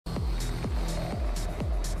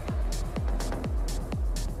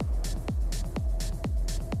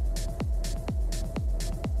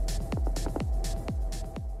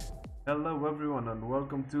Hello everyone and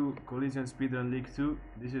welcome to Kolizzian Speedrun League 2.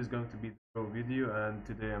 This is going to be the pro video and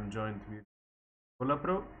today I'm joined with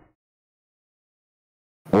Pro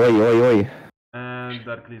Oi, oi, oi. and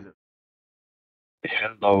Dark Lizard.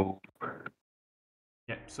 Hello.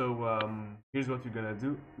 Yeah, so here's what we're gonna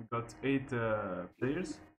do. We got 8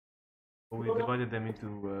 players. We divided them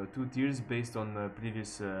into 2 tiers based on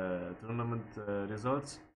previous tournament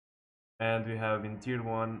results. And we have in tier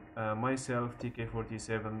 1 myself,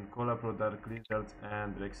 TK47, Pro, Dark Lizard,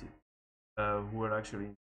 and Rexy, who were actually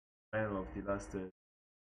in the final of the last.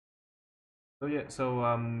 So yeah,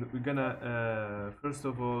 we're gonna first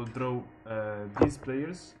of all draw these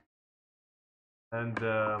players, and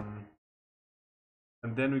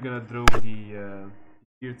then we're gonna draw the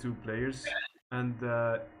tier 2 players, and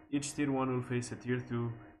each tier 1 will face a tier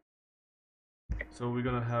 2. So we're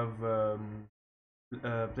gonna have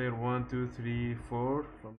player 1, 2, 3, 4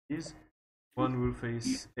 from these. 1 will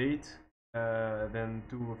face 8, then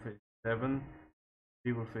 2 will face 7,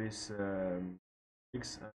 3 will face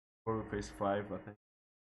 6, and 4 will face 5, I think.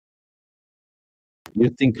 You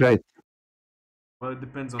think right? Well, it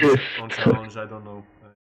depends on challenge, I don't know.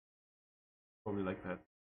 Probably like that.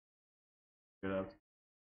 Figure out.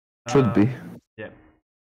 Should be. Yeah.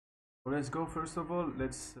 Well, let's go first of all.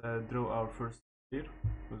 Let's draw our first player.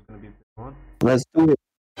 Who's gonna be player 1? Let's do it.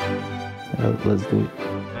 Let's do it.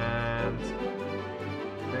 And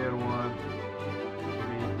player 1 will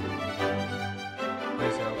be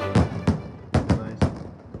myself. Nice.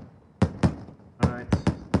 Alright.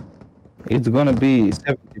 It's gonna be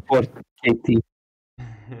 74 KT.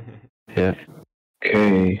 Yeah.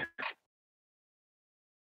 Okay.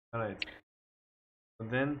 Alright. So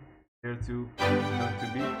then, player 2 is going to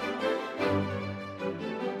be.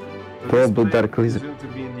 So Probably this player Dark Lizard. is going to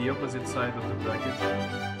be in the opposite side of the bracket.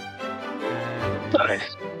 And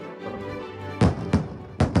Nice.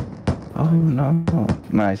 Oh no.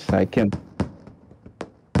 Nice. I can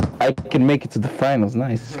make it to the finals.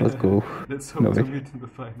 Nice. Let's go. Let's hope to meet in the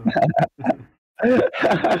final.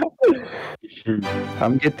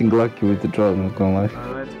 I'm getting lucky with the draw, I'm not gonna lie.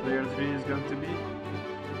 Alright, player 3 is going to be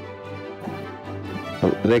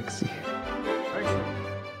Rexy. Rexy.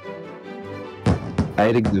 I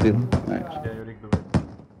rigged the wheel. Nice. Yeah, you rigged the wheel.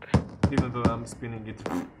 Even though I'm spinning it.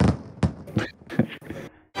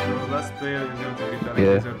 So last player is going to be Dark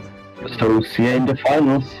Lizard. So see you in the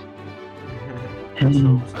finals. Let's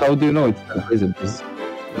hope so. How do you know it's Dark Lizard? There's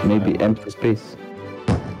maybe empty space.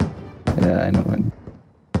 Yeah, I know.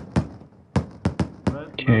 Right,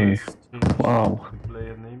 Okay. let's change Wow. the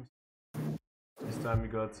player names. This time we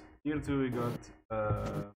got tier 2, we got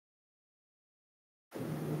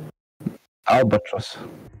Albatross.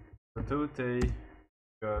 Tote, we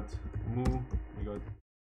got Moo, we got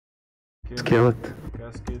Skillet.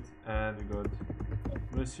 Casket, and we got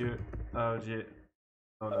Monsieur RJ,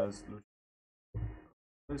 known as Lucian.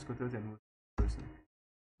 What is Coyote and Monsieur person?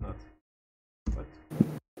 Not. What?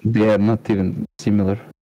 They are not even similar.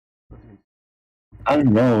 What do you mean? I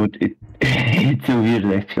don't know. It's so weird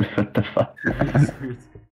actually. What the fuck? It's weird.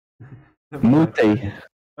 Mute.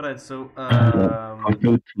 Alright, so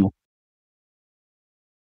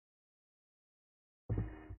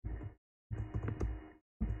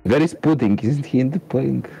Where is Pudding? Isn't he in the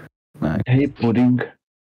playing? Nice. Hey, Pudding.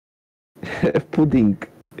 Pudding.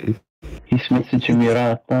 He's messaging me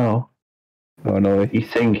right now. Oh no, He's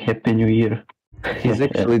saying Happy New Year. he's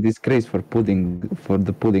actually disgraced for the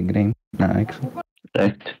pudding name. Nah, actually.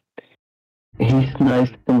 Right. He's nice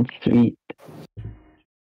and sweet.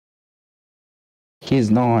 He's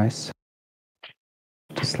nice.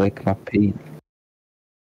 Just like my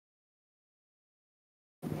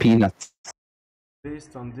peanuts.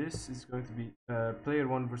 based on this, it's going to be player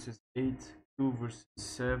 1 versus 8, 2 versus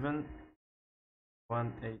 7,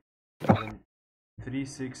 1, 8, 7, 3,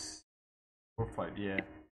 6, 4, 5, yeah.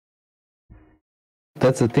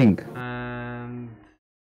 That's the thing. And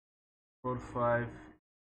 4, 5,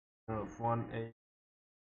 no, 1, 8.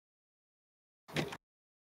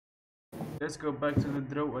 Let's go back to the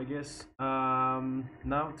draw, I guess.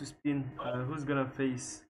 Now to spin, who's gonna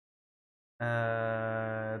face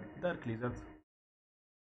Dark Lizard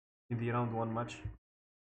in the round 1 match?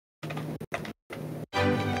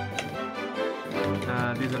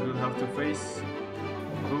 Lizard will have to face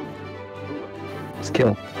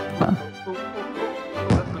Skill. That's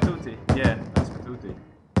Coyote. Yeah, that's Coyote.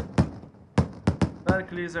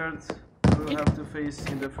 Dark Lizard will have to face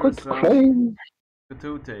in the first round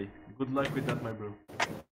Coyote. Good luck with that, my bro.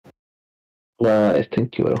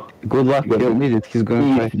 Thank you. Good luck, but you need it. He's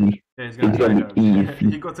gonna try. Easy. Yeah, he's gonna It's try gonna hard. be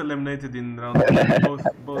easy. He got eliminated in round 1,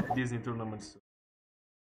 both Disney tournaments.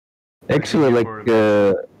 Actually, like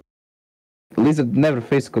Lizard never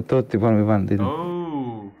faced Kototi 1v1, didn't?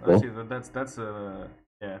 Oh, I see. That's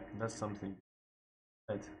yeah, that's something.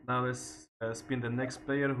 Right now, let's spin the next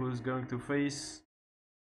player who's going to face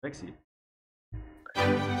Lexi.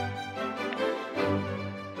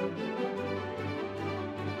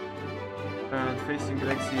 And facing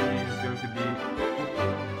Lexi is going to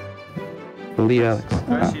be Lee Alex.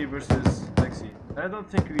 Rashi versus Lexi. I don't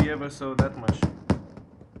think we ever saw that much.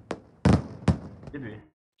 Did we?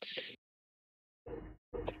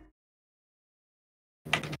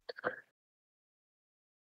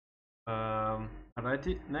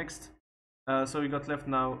 Alrighty, next. So we got left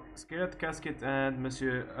now Scared, Casket, and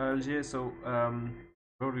Monsieur Algier. So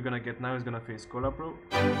what we're gonna get now is gonna face Cola Pro,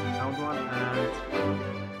 round one, and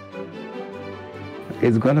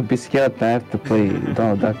It's gonna be scared. I have to play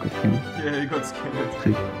Donald Duck with him. yeah, he got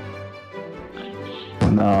scared.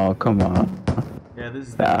 No, come on. Yeah, this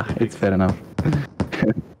is It's fair enough.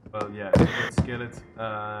 well, yeah, we got Skillet,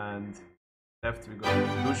 and left we got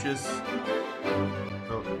Lucius.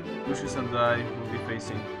 So Lucius and I will be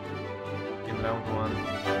facing in round one.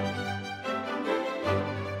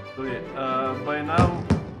 So yeah, by now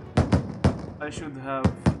I should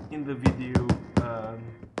have in the video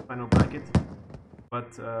final bracket,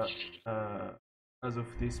 but as of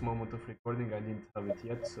this moment of recording I didn't have it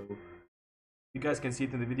yet, so you guys can see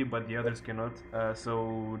it in the video but the others cannot.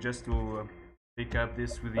 So just to recap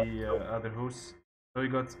this with the other hosts. So we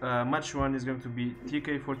got match 1 is going to be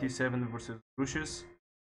TK47 versus Lucius,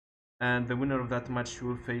 and the winner of that match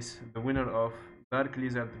will face the winner of Dark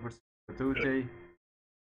Lizard versus Tote.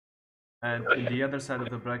 And in the other side of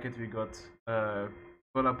the bracket we got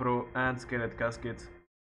Cola Pro and Skelet Casket,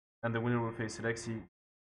 and the winner will face Rexy.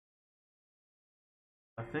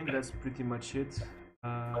 I think that's pretty much it.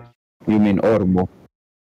 You mean Ormo?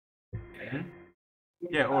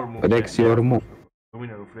 Yeah, Ormo. Rexy yeah, Ormo. The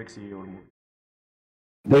winner of Rexy Ormo.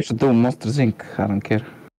 They should do Monsters Inc. I don't care.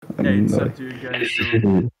 Yeah, it's up to you guys. So,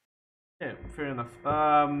 yeah, fair enough.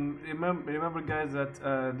 Remember, guys, that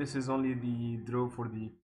this is only the draw for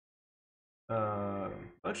the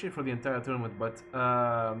actually for the entire tournament. But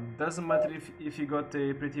doesn't matter if you got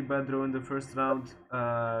a pretty bad draw in the first round.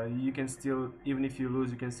 You can still, even if you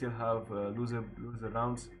lose, you can still have loser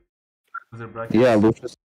rounds, loser brackets. Yeah,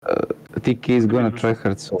 Lucius. TK is gonna try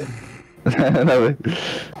hard so. No,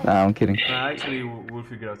 I'm kidding. Actually, we'll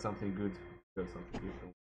figure out something good.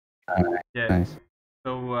 Yeah. Nice.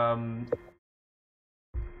 So I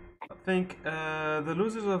think the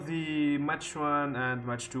losers of the match 1 and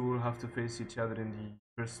match 2 will have to face each other in the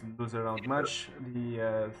first loser round match.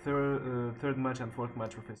 The third match and fourth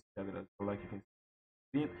match will face each other, like you can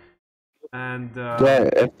see. And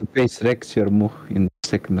I have to face Rexy or Mu in the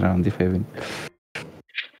second round if I win.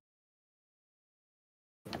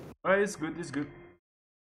 Alright, it's good, it's good.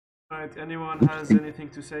 Alright, anyone has anything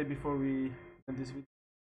to say before we end this video?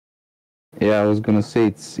 Yeah, I was gonna say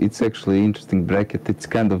it's actually interesting bracket. It's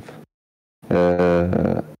kind of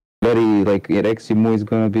very like Rexy Mu is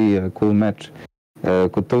gonna be a cool match.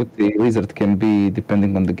 Kototi Lizard can be,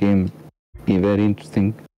 depending on the game, be very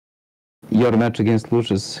interesting. Your match against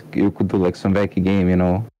Lucius, you could do like some wacky game, you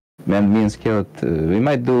know. Me and Skelet, we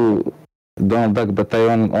might do Donald Duck, but I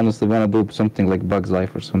honestly wanna do something like Bug's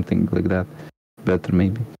Life or something like that. Better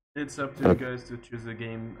maybe. It's up to you guys to choose a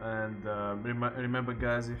game, and remember,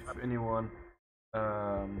 guys, if anyone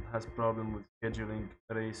has problem with scheduling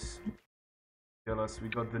a race, tell us. We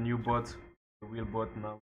got the new bot, the wheel bot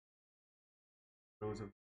now.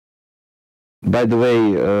 By the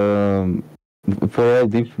way, for all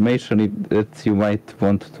the information that you might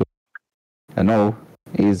want to know,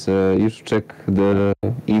 is you should check the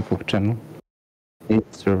info channel.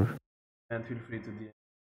 It's and feel free to DM.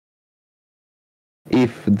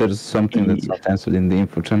 If there's something that's not answered in the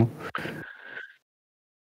info channel.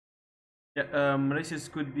 Yeah, races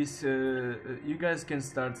could be. You guys can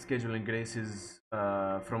start scheduling races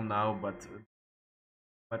from now, but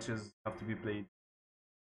matches have to be played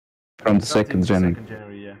From the 2nd January. 2nd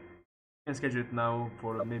January, yeah. You can schedule it now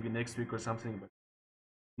for maybe next week or something, but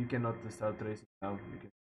you cannot start racing now.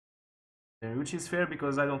 Which is fair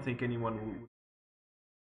because I don't think anyone would.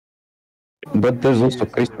 But there's also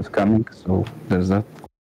Christmas coming, so there's that.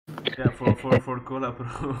 Yeah, for Cola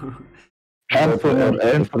Pro. and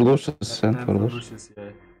for Lucius. And for Lucius, yeah.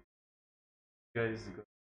 Guys,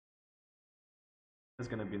 that's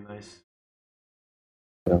gonna be nice.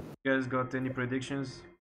 Yeah. You guys got any predictions?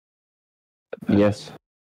 Yes.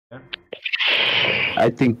 Yeah. I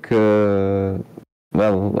think,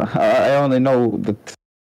 well, I only know that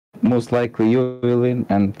most likely you will win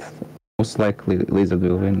and most likely Lizard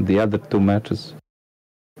will win. The other two matches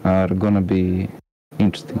are gonna be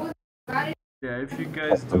interesting. Yeah, if you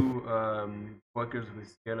guys do Quackers with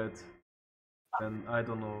Skeleton, then I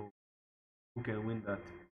don't know who can win that.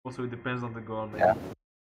 Also, it depends on the goal. Maybe if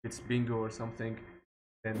it's bingo or something.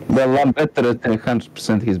 Then Well, I'm better at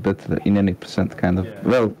 100%. He's better in any percent, kind of. Yeah.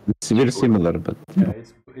 Well, it's very similar, but yeah,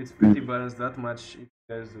 it's pretty balanced that much. If you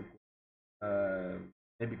guys do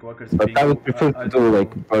maybe Quackers but bingo, I would prefer I to don't do know.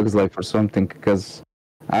 like Bugs Life or something because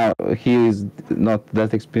he is not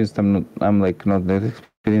that experienced. I'm like not that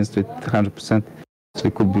experienced with 100%, so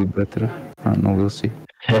it could be better. I don't know. We'll see.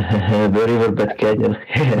 The Riverbed Canyon.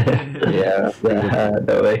 Yeah.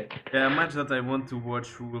 No way. Yeah, a match that I want to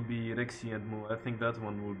watch will be Rexy and Mo. I think that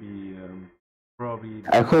one will be probably.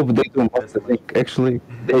 I hope they do Best Monster Inc. Actually,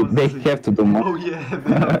 they Monster Inc. have to do Oh Monster. yeah,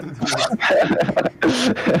 they have to do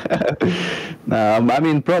it. I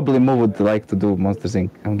mean, probably Mo would like to do Monster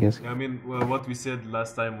Inc. I'm guessing. I mean, well, what we said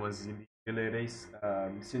last time was in the LA race,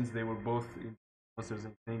 since they were both in Monsters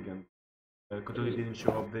Inc. thing and Kotoli didn't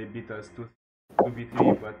show up, they beat us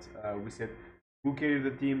 2v3, but we said, who carried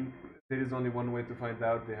the team? There is only one way to find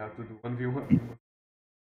out, they have to do 1v1.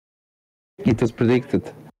 It was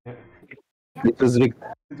predicted. Yeah. It was rigged.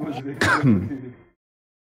 It was you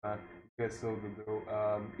guys saw the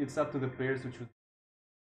draw. It's up to the players to choose.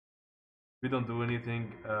 We don't do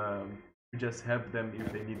anything. We just help them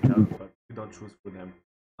if they need help, but we don't choose for them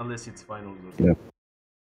unless it's finals or something. Yeah.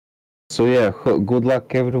 So yeah, good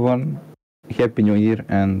luck everyone. Happy New Year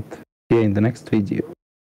and see you in the next video.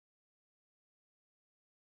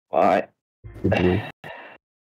 Bye. Goodbye.